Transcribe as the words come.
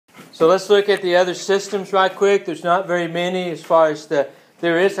So let's look at the other systems right quick. There's not very many as far as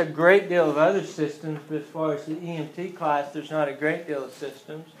there is a great deal of other systems, but as far as the EMT class, there's not a great deal of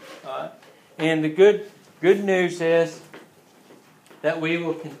systems. All right? And the good news is that we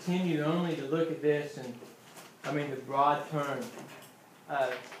will continue only to look at this in, the broad terms. I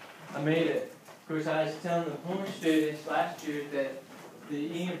made it. Of course, I was telling the former students last year that the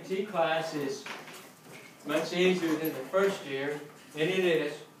EMT class is much easier than the first year, and it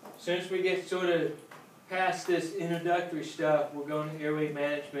is. As soon as we get sort of past this introductory stuff, we're going to airway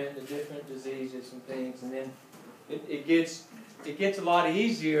management and the different diseases and things, and then it gets a lot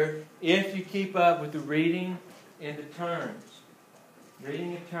easier if you keep up with the reading and the terms.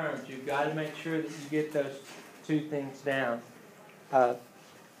 Reading and terms, you've got to make sure that you get those two things down. And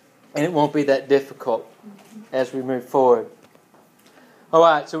it won't be that difficult as we move forward. All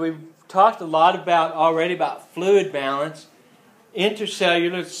right, so we've talked a lot already about fluid balance.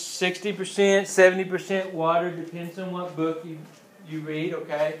 Intercellular, 60%, 70% water, depends on what book you read,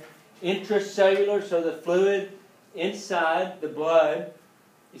 okay? Intracellular, so the fluid inside the blood,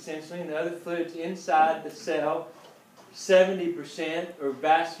 essentially, and the other fluids inside the cell, 70%, or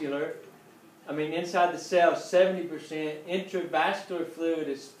vascular. Inside the cell, 70%. Intravascular fluid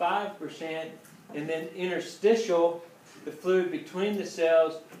is 5%, and then interstitial, the fluid between the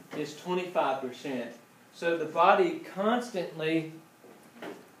cells, is 25%. So the body constantly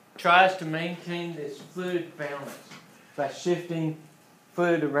tries to maintain this fluid balance by shifting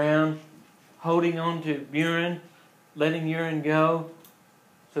fluid around, holding on to urine, letting urine go.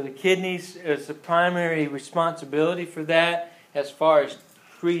 So the kidneys is the primary responsibility for that as far as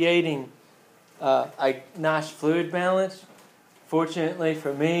creating a nice fluid balance. Fortunately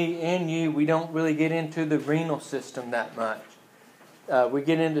for me and you, we don't really get into the renal system that much. We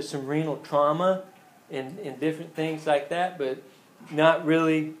get into some renal trauma and different things like that, but not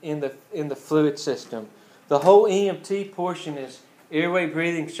really in the fluid system. The whole EMT portion is airway,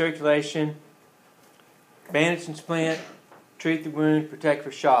 breathing, circulation, bandage and splint, treat the wound, protect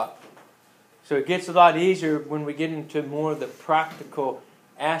for shock. So it gets a lot easier when we get into more of the practical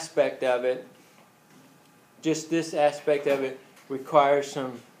aspect of it. Just this aspect of it requires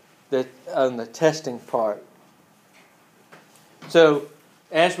on the testing part. So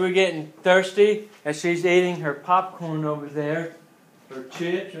as we're getting thirsty, as she's eating her popcorn over there, or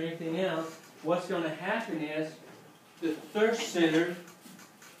chips or anything else, what's going to happen is the thirst center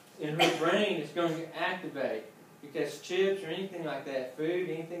in her brain is going to activate. Because chips or anything like that, food,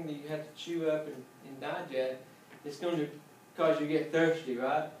 anything that you have to chew up and digest, it's going to cause you to get thirsty,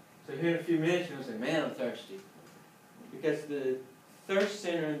 right? So here in a few minutes, you're going to say, man, I'm thirsty. Because the thirst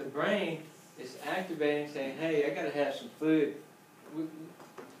center in the brain is activating, saying, hey, I got to have some fluid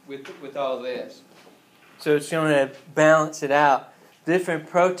with all this. So it's going to balance it out. Different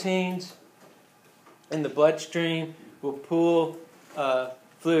proteins in the bloodstream will pull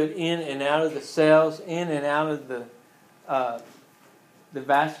fluid in and out of the cells, in and out of the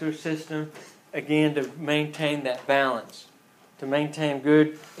vascular system, again to maintain that balance, to maintain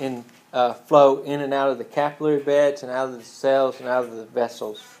good flow in and out of the capillary beds and out of the cells and out of the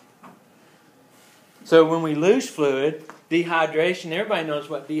vessels. So when we lose fluid, dehydration, everybody knows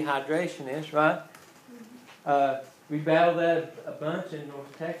what dehydration is, right? We battle that a bunch in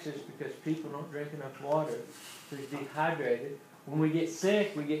North Texas because people don't drink enough water, so they're dehydrated. When we get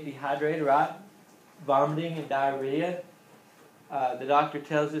sick, we get dehydrated, right? Vomiting and diarrhea. The doctor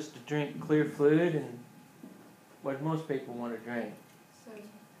tells us to drink clear fluid, and what do most people want to drink?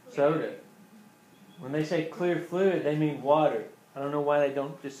 Soda. When they say clear fluid, they mean water. I don't know why they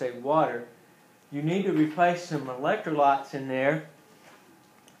don't just say water. You need to replace some electrolytes in there,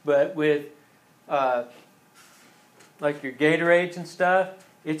 but with like your Gatorades and stuff,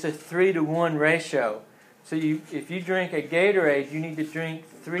 it's a 3-to-1 ratio. So if you drink a Gatorade, you need to drink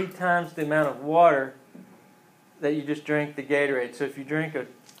 3 times the amount of water that you just drank the Gatorade. So if you drink a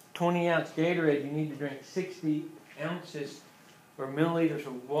 20-ounce Gatorade, you need to drink 60 ounces or milliliters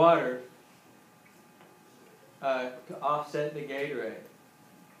of water to offset the Gatorade.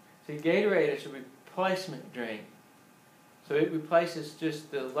 See, Gatorade is a replacement drink. So it replaces just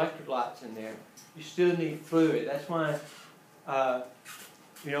the electrolytes in there. You still need fluid. That's why,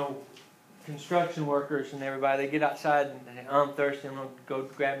 construction workers and everybody, they get outside and they say, I'm thirsty, I'm going to go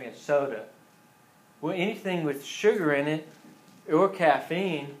grab me a soda. Well, anything with sugar in it or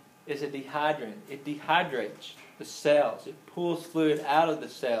caffeine is a dehydrant. It dehydrates the cells. It pulls fluid out of the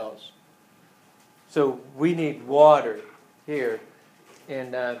cells. So we need water here.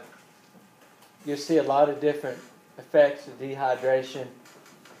 And you'll see a lot of different effects of dehydration.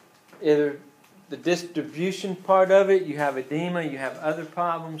 Either the distribution part of it, you have edema, you have other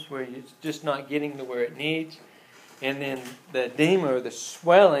problems where it's just not getting to where it needs. And then the edema, or the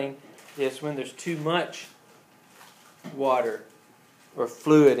swelling, is when there's too much water or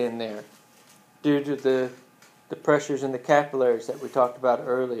fluid in there due to the pressures in the capillaries that we talked about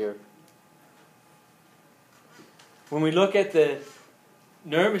earlier. When we look at the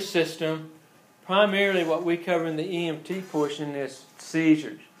nervous system, primarily what we cover in the EMT portion is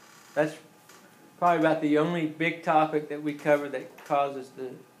seizures. That's probably about the only big topic that we cover that causes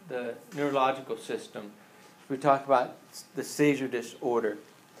the neurological system. We talk about the seizure disorder.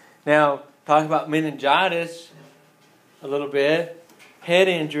 Now, talk about meningitis a little bit, head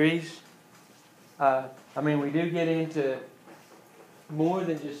injuries. We do get into more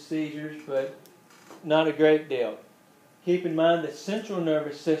than just seizures, but not a great deal. Keep in mind the central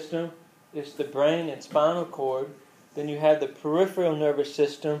nervous system is the brain and spinal cord. Then you have the peripheral nervous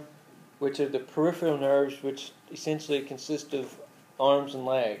system, which are the peripheral nerves, which essentially consist of arms and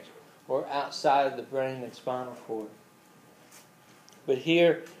legs, or outside of the brain and spinal cord. But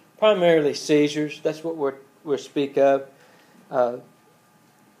here, primarily seizures. That's what we'll speak of.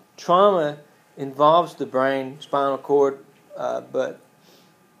 Trauma involves the brain, spinal cord, but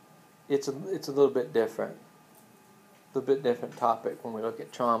it's a little bit different. A little bit different topic when we look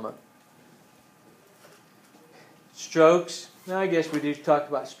at trauma. Strokes. Now, I guess we do talk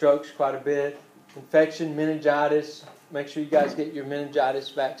about strokes quite a bit. Infection, meningitis. Make sure you guys get your meningitis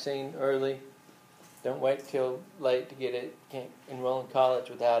vaccine early. Don't wait till late to get it. Can't enroll in college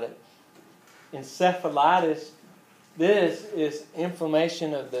without it. Encephalitis. This is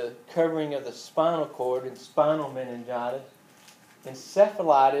inflammation of the covering of the spinal cord and spinal meningitis.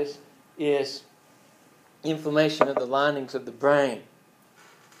 Encephalitis is inflammation of the linings of the brain.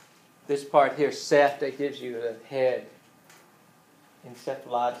 This part here, ceph, that gives you the head.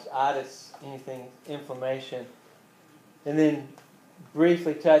 Encephalitis, itis, anything, inflammation. And then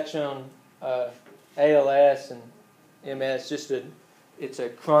briefly touch on ALS and MS. It's a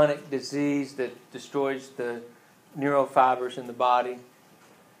chronic disease that destroys the neurofibers in the body.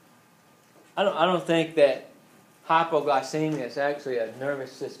 I don't think that hypoglycemia is actually a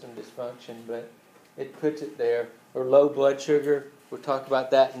nervous system dysfunction, but it puts it there. Or low blood sugar. We'll talk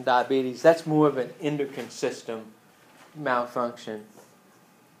about that in diabetes. That's more of an endocrine system malfunction.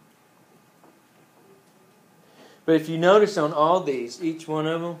 But if you notice on all these, each one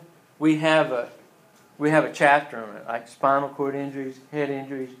of them, we have a chapter on it, like spinal cord injuries, head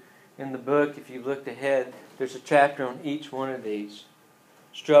injuries. In the book, if you looked ahead, there's a chapter on each one of these.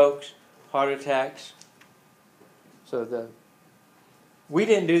 Strokes, heart attacks. We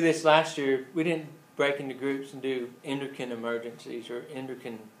didn't do this last year. We didn't break into groups and do endocrine emergencies or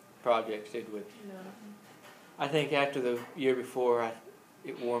endocrine projects, did we? No. I think after the year before,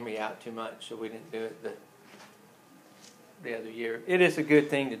 it wore me out too much, so we didn't do it the other year. It is a good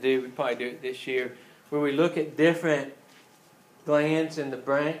thing to do. We'd probably do it this year, where we look at different glands in the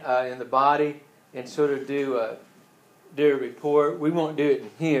brain, in the body, and sort of do a report. We won't do it in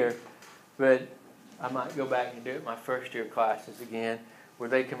here, but I might go back and do it in my first year classes again, where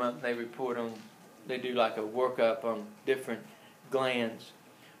they come up and they report on. They do like a workup on different glands.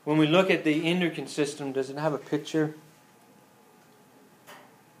 When we look at the endocrine system, does it have a picture?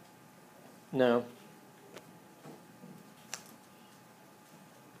 No.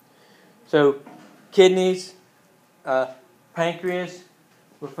 So, kidneys, pancreas.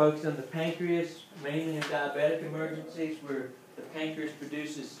 We're focused on the pancreas, mainly in diabetic emergencies, where the pancreas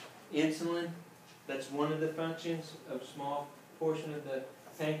produces insulin. That's one of the functions of a small portion of the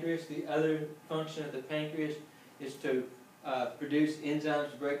pancreas. The other function of the pancreas is to produce enzymes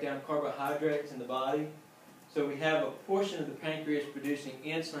to break down carbohydrates in the body. So we have a portion of the pancreas producing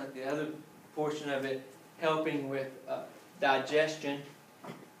insulin, the other portion of it helping with digestion.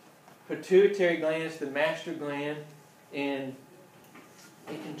 Pituitary gland is the master gland, and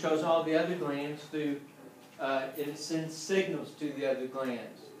it controls all the other glands through, it sends signals to the other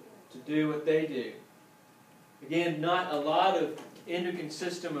glands to do what they do. Again, not a lot of endocrine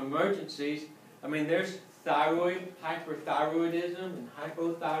system emergencies. There's thyroid, hyperthyroidism, and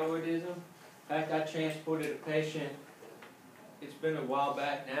hypothyroidism. In fact, I transported a patient, it's been a while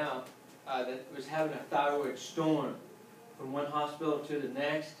back now, that was having a thyroid storm from one hospital to the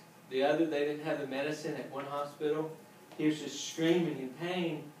next. The other, they didn't have the medicine at one hospital. He was just screaming in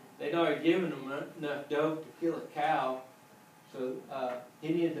pain. They'd already given him enough dope to kill a cow. So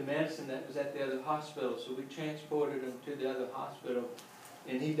he needed the medicine that was at the other hospital. So we transported him to the other hospital.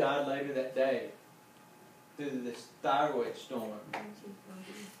 And he died later that day through this thyroid storm. Makes you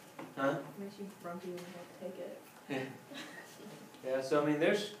grumpy. Makes you grumpy when you have to take it. Yeah, so I mean,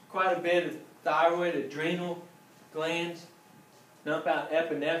 there's quite a bit of thyroid, adrenal glands dump out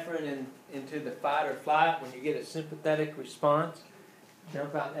epinephrine into the fight or flight when you get a sympathetic response.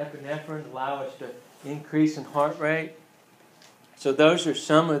 Dump out epinephrine, allow us to increase in heart rate. So those are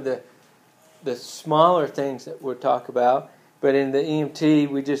some of the smaller things that we'll talk about. But in the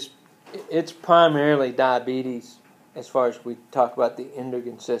EMT, it's primarily diabetes as far as we talk about the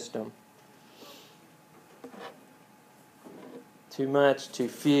endocrine system. Too much, too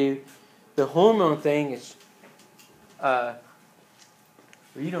few. The hormone thing is,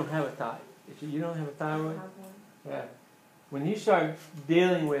 you don't have a thyroid. You don't have a thyroid? Yeah. When you start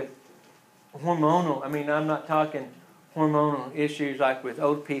dealing with hormonal, I mean, I'm not talking hormonal issues like with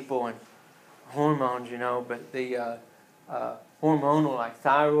old people and hormones, but the hormonal like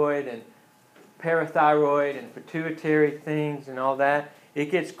thyroid and parathyroid and pituitary things and all that, it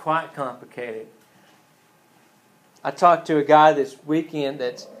gets quite complicated. I talked to a guy this weekend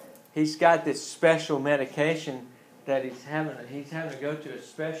he's got this special medication that he's having to go to a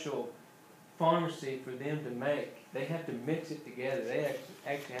special pharmacy for them to make. They have to mix it together. They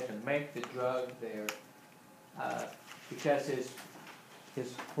actually have to make the drug there because his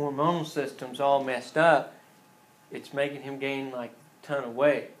hormonal system's all messed up. It's making him gain like a ton of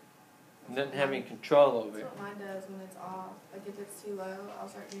weight. He doesn't have any control over it. That's what mine does when it's off. Like if it's too low, I'll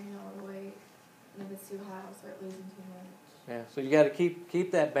start gaining a lot of weight. And if it's too high, I'll start losing too much. Yeah, so you got to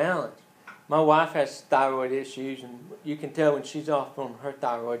keep that balance. My wife has thyroid issues, and you can tell when she's off on her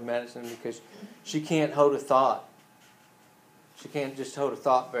thyroid medicine because she can't hold a thought. She can't just hold a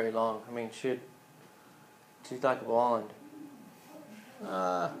thought very long. I mean, she's like a blonde.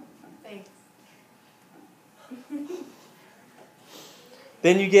 Thanks.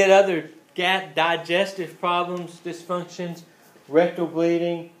 Then you get other digestive problems, dysfunctions, rectal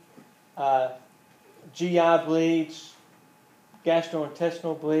bleeding, GI bleeds,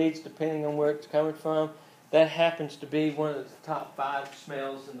 gastrointestinal bleeds, depending on where it's coming from. That happens to be one of the top 5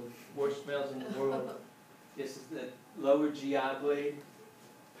 smells and the worst smells in the world. This is the lower GI bleed.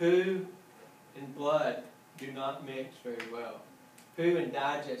 Poo and blood do not mix very well. Poo and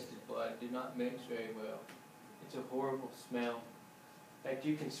digested blood do not mix very well. It's a horrible smell. In fact,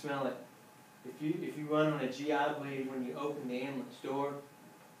 you can smell it. If you run on a GI bleed when you open the ambulance door,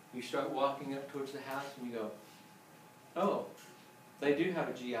 you start walking up towards the house and you go, oh, they do have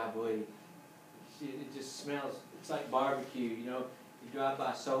a GI bleed. It just smells, it's like barbecue, You drive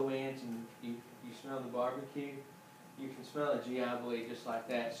by Solvance and you smell the barbecue, you can smell a GI bleed just like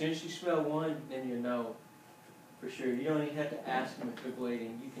that. As soon as you smell one, then you know for sure. You don't even have to ask them if they're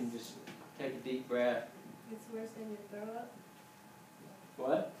bleeding. You can just take a deep breath. It's worse than your throw up?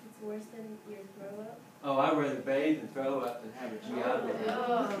 What? It's worse than your throw up? Oh, I'd rather bathe and throw up than have a GI bleed.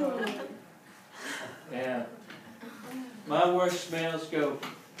 Oh. Yeah. My worst smells go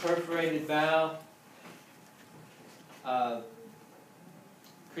perforated bowel,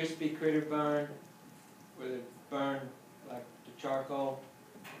 crispy critter burn, where they burn like the charcoal,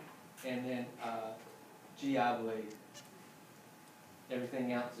 and then GI bleed.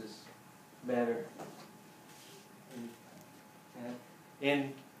 Everything else is better.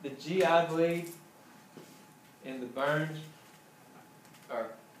 And the GI bleed and the burns are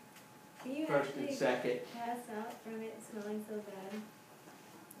Can you first and second. pass out from it smelling so bad?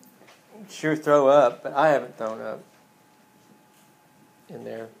 Sure throw up, but I haven't thrown up in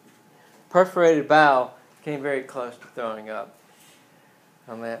there. Perforated bowel came very close to throwing up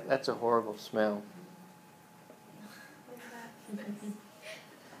on that. That's a horrible smell.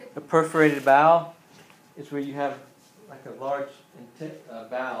 A perforated bowel is where you have like a large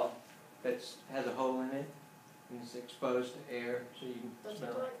bowel that has a hole in it and it's exposed to air, so you can Don't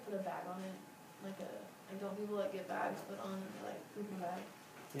smell people it. put a bag on it? Don't people get bags put on pooping bag?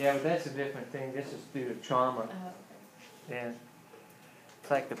 Yeah, but that's a different thing. This is due to trauma. Oh, okay. Yeah. It's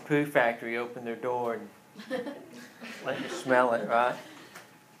like the poo factory opened their door and let you smell it, right?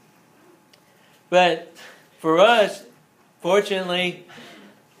 But for us, fortunately,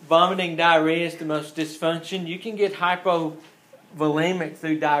 vomiting diarrhea is the most dysfunction. You can get hypovolemic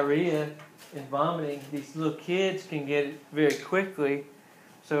through diarrhea and vomiting. These little kids can get it very quickly.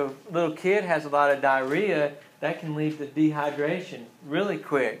 So if a little kid has a lot of diarrhea, that can lead to dehydration really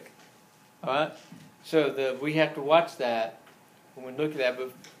quick. All right? So we have to watch that when we look at that.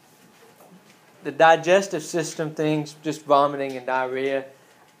 But the digestive system things, just vomiting and diarrhea,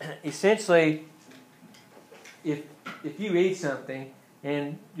 essentially, if you eat something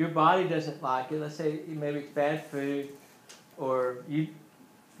and your body doesn't like it, let's say maybe it's bad food, or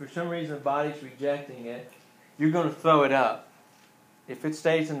for some reason the body's rejecting it, you're going to throw it up. If it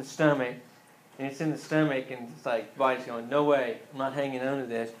stays in the stomach and it's in the stomach, and it's like the body's going, no way, I'm not hanging on to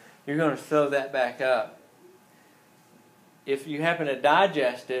this. You're going to throw that back up. If you happen to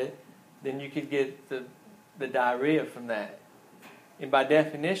digest it, then you could get the diarrhea from that. And by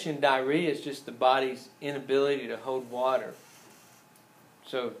definition, diarrhea is just the body's inability to hold water.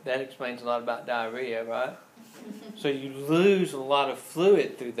 So that explains a lot about diarrhea, right? So you lose a lot of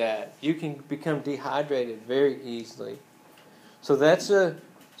fluid through that. You can become dehydrated very easily. So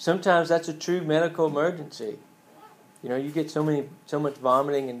sometimes that's a true medical emergency. You know, you get so much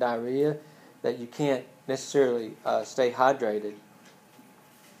vomiting and diarrhea that you can't necessarily stay hydrated.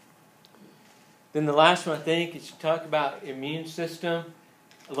 Then the last one, I think, is to talk about immune system,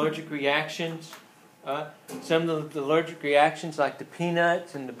 allergic reactions. Some of the allergic reactions, like the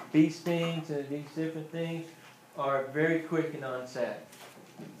peanuts and the bee stings and these different things, are very quick in onset.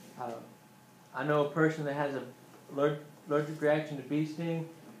 I know a person that has an allergic reaction to bee sting.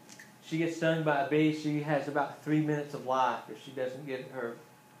 She gets stung by a bee, she has about 3 minutes of life if she doesn't get her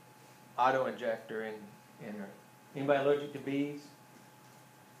auto-injector in her. Anybody allergic to bees?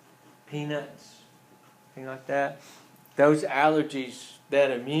 Peanuts? Anything like that? Those allergies,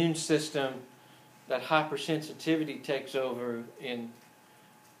 that immune system, that hypersensitivity takes over, and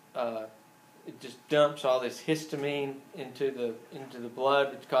it just dumps all this histamine into the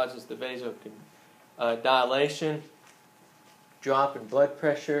blood, which causes the vasodilation, drop in blood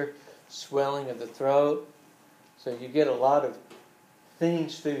pressure, swelling of the throat. So you get a lot of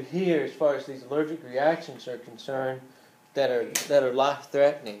things through here as far as these allergic reactions are concerned that are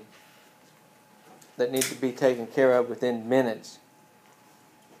life-threatening, that need to be taken care of within minutes.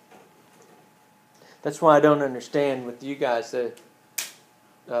 That's why I don't understand with you guys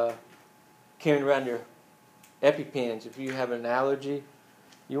carrying around your EpiPens. If you have an allergy,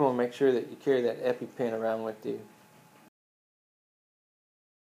 you want to make sure that you carry that EpiPen around with you.